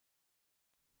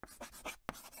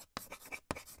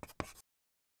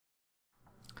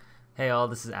Hey all,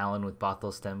 this is Alan with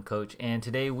Bothell STEM Coach, and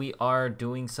today we are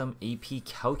doing some AP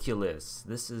Calculus.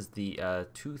 This is the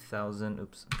 2000,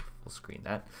 oops, full screen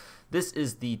that. This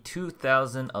is the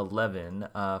 2011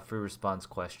 free response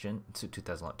question,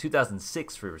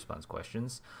 2006 free response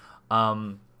questions.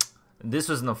 This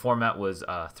was in the format was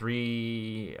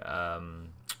three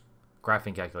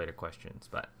graphing calculator questions,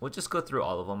 but we'll just go through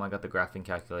all of them. I got the graphing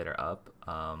calculator up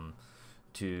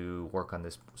to work on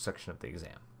this section of the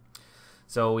exam.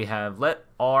 So we have, let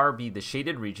R be the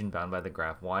shaded region bound by the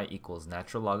graph y equals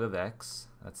natural log of x.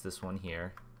 That's this one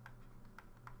here.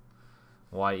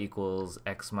 Y equals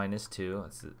x minus 2.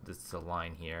 That's the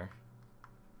line here.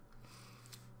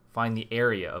 Find the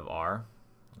area of R.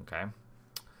 Okay.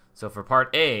 So for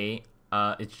part A,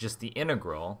 it's just the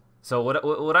integral. So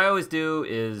what I always do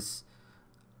is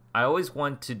I always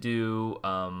want to do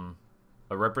a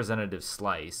representative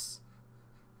slice.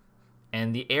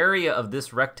 And the area of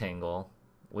this rectangle,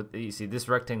 you see this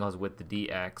rectangle is with the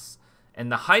dx,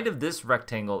 and the height of this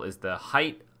rectangle is the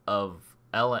height of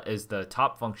is the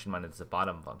top function minus the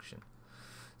bottom function.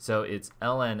 So it's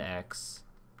ln x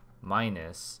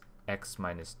minus x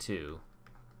minus 2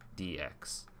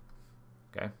 dx.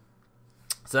 Okay.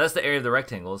 So that's the area of the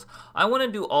rectangles. I want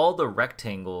to do all the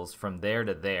rectangles from there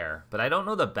to there, but I don't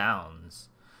know the bounds.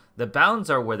 The bounds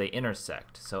are where they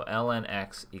intersect. So ln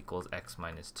x equals x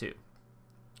minus 2.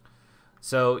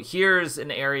 So here's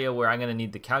an area where I'm going to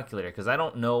need the calculator because I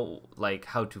don't know like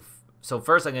how to. So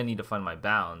first I'm going to need to find my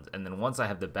bounds, and then once I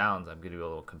have the bounds, I'm going to be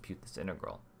able to compute this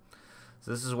integral. So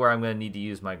this is where I'm going to need to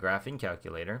use my graphing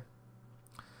calculator.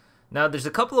 Now there's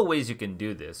a couple of ways you can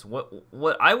do this.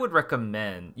 What I would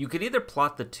recommend, you could either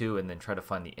plot the two and then try to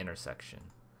find the intersection.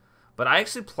 But I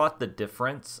actually plot the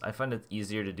difference. I find it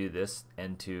easier to do this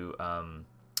and to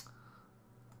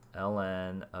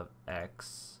ln of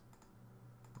x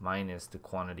minus the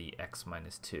quantity x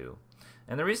minus 2.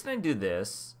 And the reason I do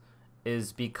this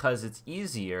is because it's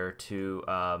easier to,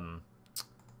 I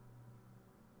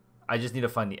just need to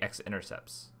find the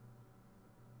x-intercepts.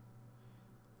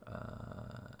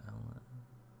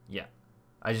 Yeah,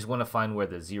 I just want to find where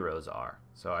the zeros are.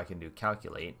 So I can do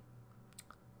calculate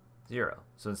 0.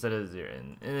 So instead of 0,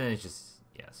 and then it's just,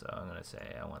 yeah, so I'm going to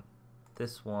say I want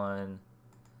this one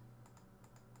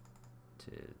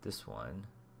to this one.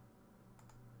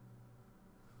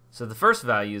 So the first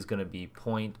value is going to be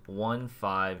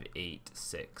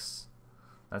 0.1586.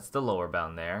 That's the lower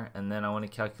bound there. And then I want to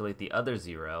calculate the other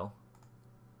 0,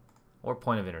 or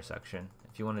point of intersection.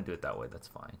 If you want to do it that way, that's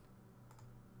fine.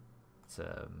 It's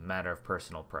a matter of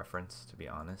personal preference, to be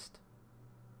honest.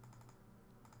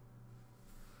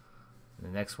 The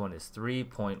next one is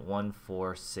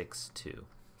 3.1462.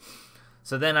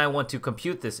 So then I want to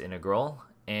compute this integral.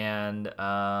 And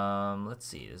let's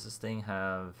see, does this thing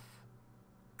have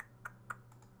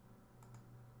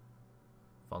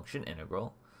function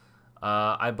integral?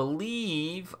 I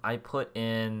believe I put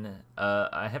in,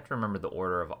 I have to remember the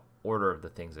order of the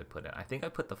things I put in. I think I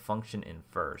put the function in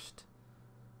first.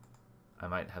 I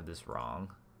might have this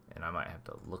wrong, and I might have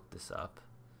to look this up.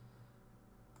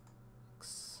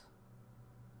 X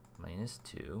minus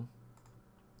 2.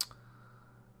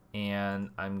 And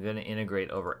I'm going to integrate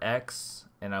over x,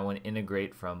 and I want to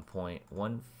integrate from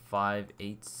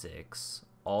 0.1586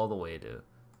 all the way to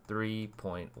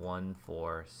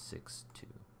 3.1462.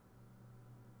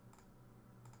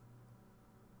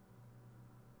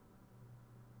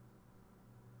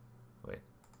 Wait.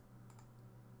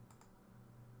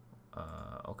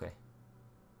 Okay.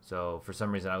 So for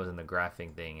some reason I was in the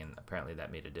graphing thing, and apparently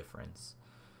that made a difference.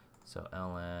 So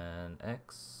ln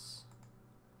x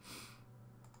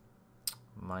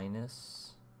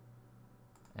minus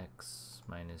x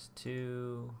minus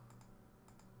 2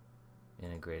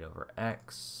 integrate over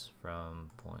x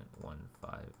from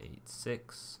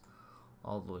 0.1586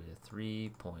 all the way to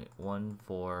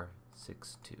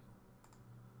 3.1462.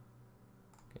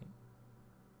 Okay.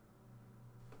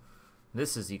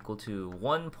 This is equal to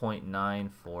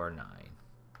 1.949.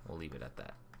 We'll leave it at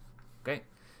that. Okay.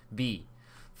 B.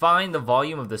 Find the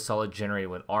volume of the solid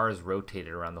generated when R is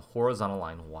rotated around the horizontal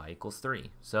line y equals 3.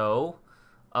 So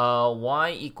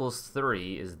y equals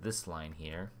 3 is this line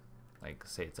here. Like,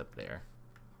 say it's up there.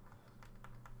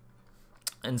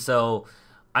 And so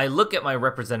I look at my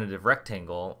representative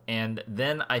rectangle, and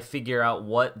then I figure out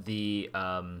what the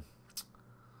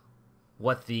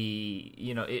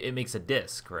you know, it makes a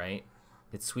disk, right?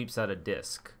 It sweeps out a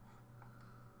disk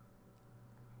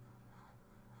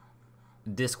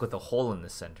with a hole in the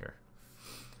center.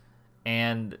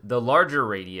 And the larger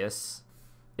radius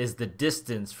is the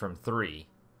distance from 3.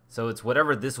 So it's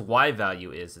whatever this y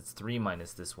value is, it's 3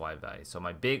 minus this y value. So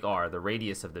my big R, the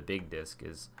radius of the big disk,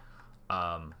 is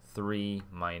 3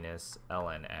 minus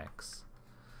ln x.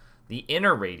 The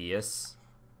inner radius,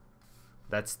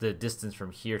 that's the distance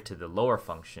from here to the lower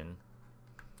function,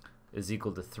 is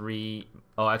equal to 3.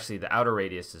 Oh, actually, the outer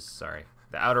radius is, sorry.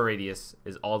 The outer radius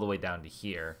is all the way down to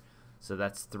here. So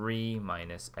that's 3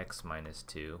 minus x minus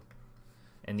 2.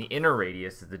 And the inner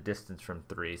radius is the distance from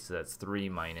 3. So that's 3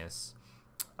 minus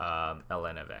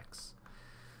ln of x.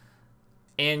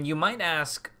 And you might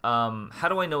ask, how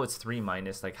do I know it's 3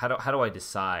 minus? Like, how do I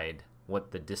decide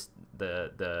what the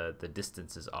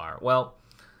distances are? Well,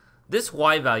 this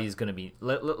y value is going to be,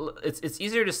 it's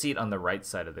easier to see it on the right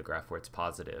side of the graph where it's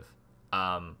positive.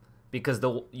 Because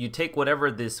you take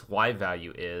whatever this y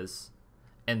value is,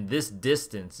 and this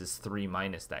distance is 3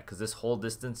 minus that, because this whole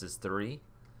distance is 3,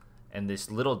 and this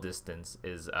little distance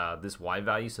is this y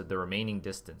value, so the remaining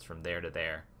distance from there to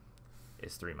there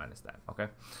is 3 minus that, okay?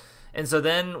 And so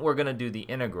then we're going to do the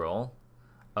integral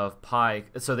of pi.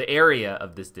 So the area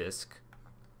of this disk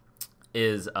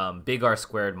is big R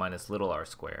squared minus little r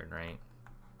squared, right?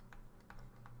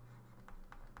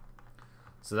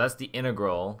 So that's the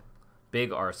integral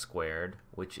big R squared,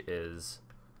 which is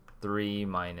 3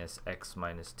 minus x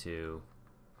minus 2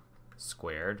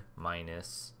 squared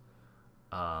minus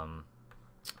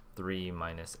 3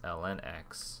 minus ln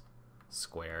x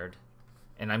squared.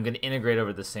 And I'm going to integrate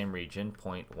over the same region,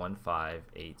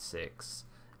 0.1586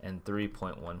 and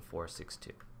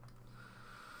 3.1462.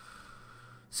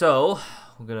 So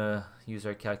we're going to use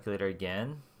our calculator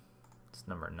again. It's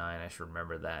number 9. I should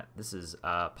remember that. This is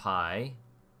pi.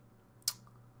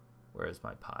 Where is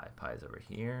my pi? Pi is over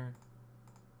here.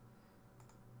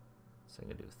 So I'm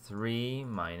going to do 3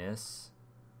 minus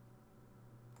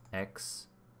x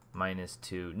minus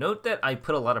 2. Note that I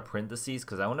put a lot of parentheses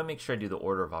because I want to make sure I do the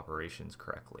order of operations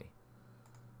correctly.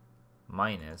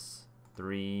 Minus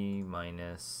 3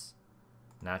 minus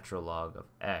natural log of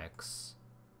x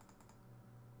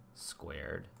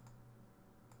squared.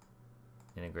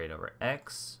 Integrate over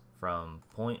x from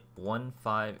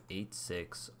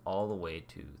 0.1586 all the way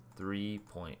to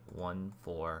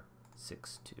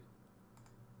 3.1462.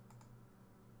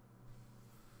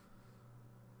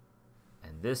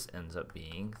 And this ends up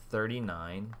being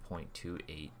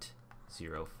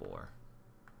 39.2804.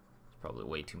 It's probably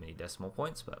way too many decimal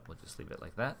points, but we'll just leave it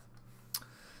like that.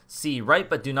 C, write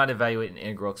but do not evaluate an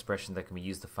integral expression that can be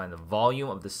used to find the volume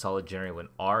of the solid generated when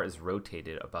r is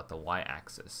rotated about the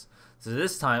y-axis. So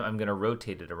this time I'm going to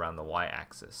rotate it around the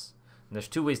y-axis. And there's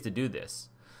two ways to do this.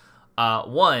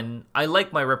 One, I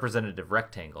like my representative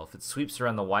rectangle. If it sweeps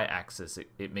around the y-axis,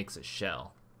 it makes a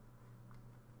shell.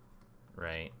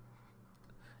 Right?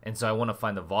 And so I want to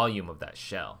find the volume of that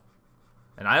shell.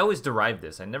 And I always derive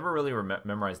this. I never really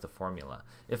memorized the formula.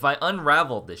 If I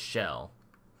unravel this shell,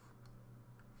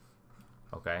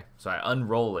 okay, so I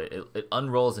unroll it. It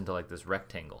unrolls into like this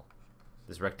rectangle,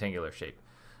 this rectangular shape.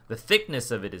 The thickness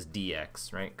of it is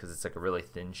dx, right? Because it's like a really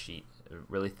thin sheet, a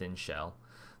really thin shell.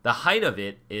 The height of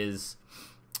it is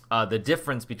the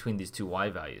difference between these two y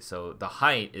values. So the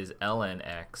height is ln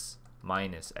x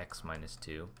minus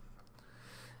 2.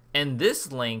 And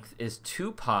this length is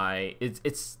 2 pi.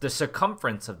 It's the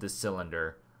circumference of this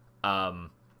cylinder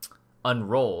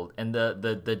unrolled. And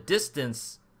the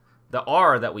distance, the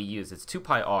r that we use, it's 2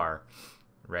 pi r,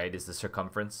 right, is the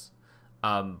circumference.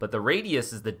 But the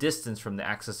radius is the distance from the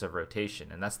axis of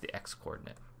rotation, and that's the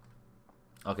x-coordinate.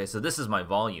 Okay, so this is my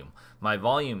volume. My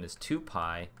volume is 2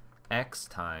 pi x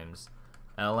times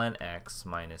ln x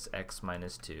minus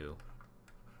 2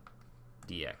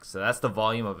 dx. So that's the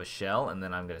volume of a shell, and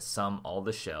then I'm going to sum all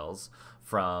the shells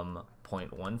from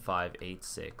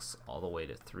 0.1586 all the way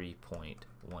to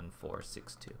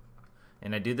 3.1462.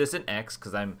 And I do this in x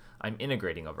because I'm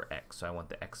integrating over x, so I want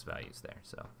the x values there.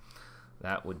 So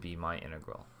that would be my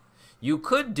integral. You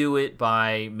could do it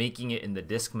by making it in the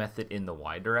disk method in the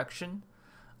y direction,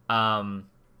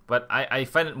 but I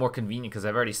find it more convenient because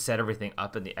I've already set everything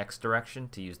up in the x direction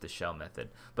to use the shell method.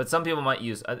 But some people might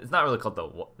use, it's not really called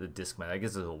the disk method. I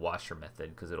guess it's a washer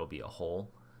method because it'll be a hole.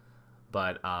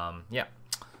 But yeah,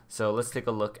 so let's take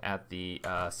a look at the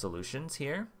solutions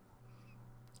here.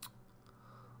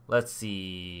 Let's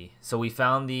see. So we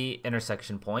found the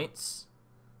intersection points.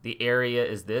 The area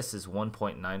is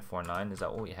 1.949. Is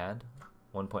that what we had?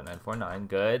 1.949.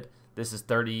 Good. This is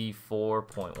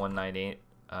 34.198.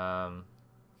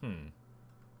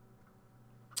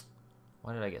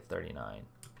 Why did I get 39?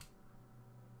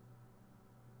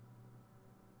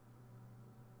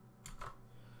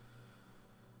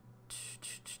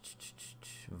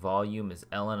 Volume is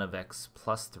ln of x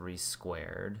plus 3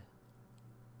 squared.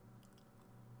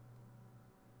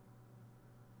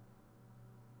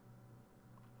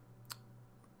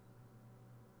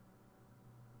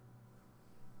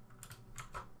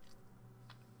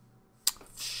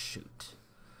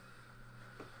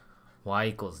 y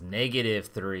equals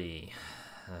 -3.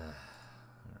 I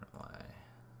don't know why.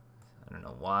 I don't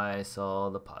know why I saw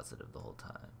the positive the whole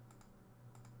time.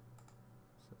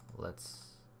 So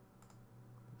let's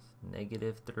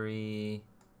 -3.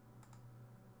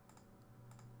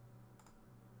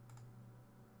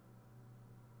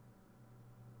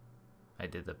 I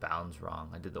did the bounds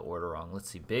wrong. I did the order wrong. Let's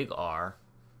see. Big R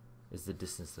is the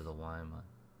distance to the y I'm on.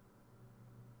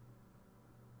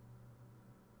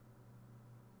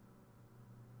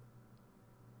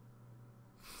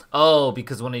 Oh,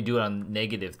 because when I do it on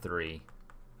 -3,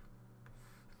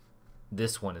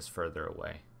 this one is further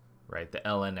away, right? The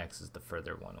lnx is the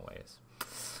further one away.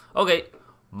 Okay,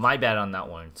 my bad on that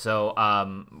one. So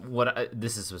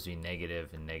this is supposed to be negative,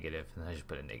 and I should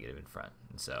put a negative in front.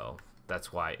 And so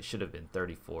that's why it should have been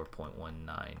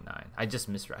 34.199. I just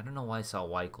misread. I don't know why I saw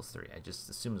y equals 3. I just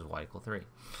assumed it was y equal 3.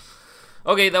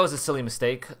 Okay, that was a silly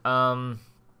mistake. And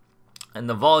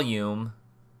the volume.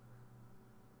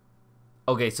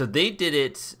 Okay, so they did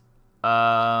it.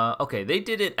 Okay, they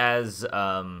did it as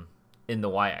in the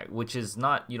y, which is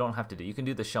not. You don't have to do. You can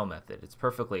do the shell method. It's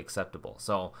perfectly acceptable.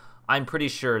 So I'm pretty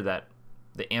sure that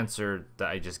the answer that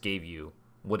I just gave you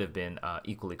would have been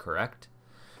equally correct.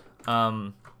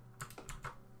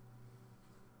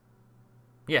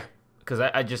 Yeah, because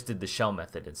I just did the shell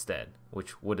method instead,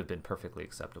 which would have been perfectly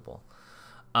acceptable.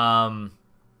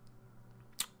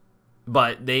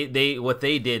 But they what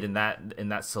they did in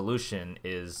that solution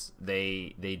is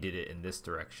they did it in this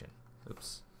direction.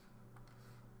 Oops.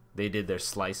 They did their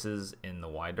slices in the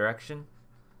y direction.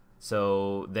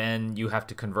 So then you have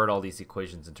to convert all these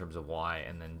equations in terms of y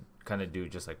and then kind of do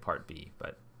just like part B,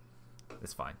 but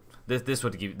it's fine. This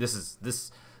would give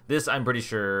this I'm pretty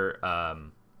sure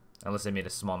unless I made a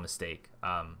small mistake,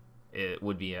 it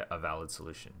would be a valid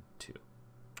solution too.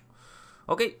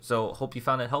 Okay, so hope you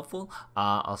found it helpful.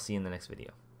 I'll see you in the next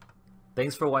video.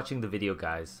 Thanks for watching the video,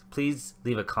 guys. Please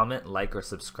leave a comment, like, or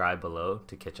subscribe below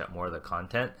to catch up more of the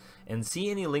content. And see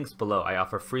any links below. I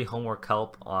offer free homework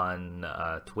help on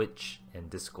Twitch and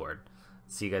Discord.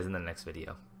 See you guys in the next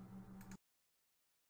video.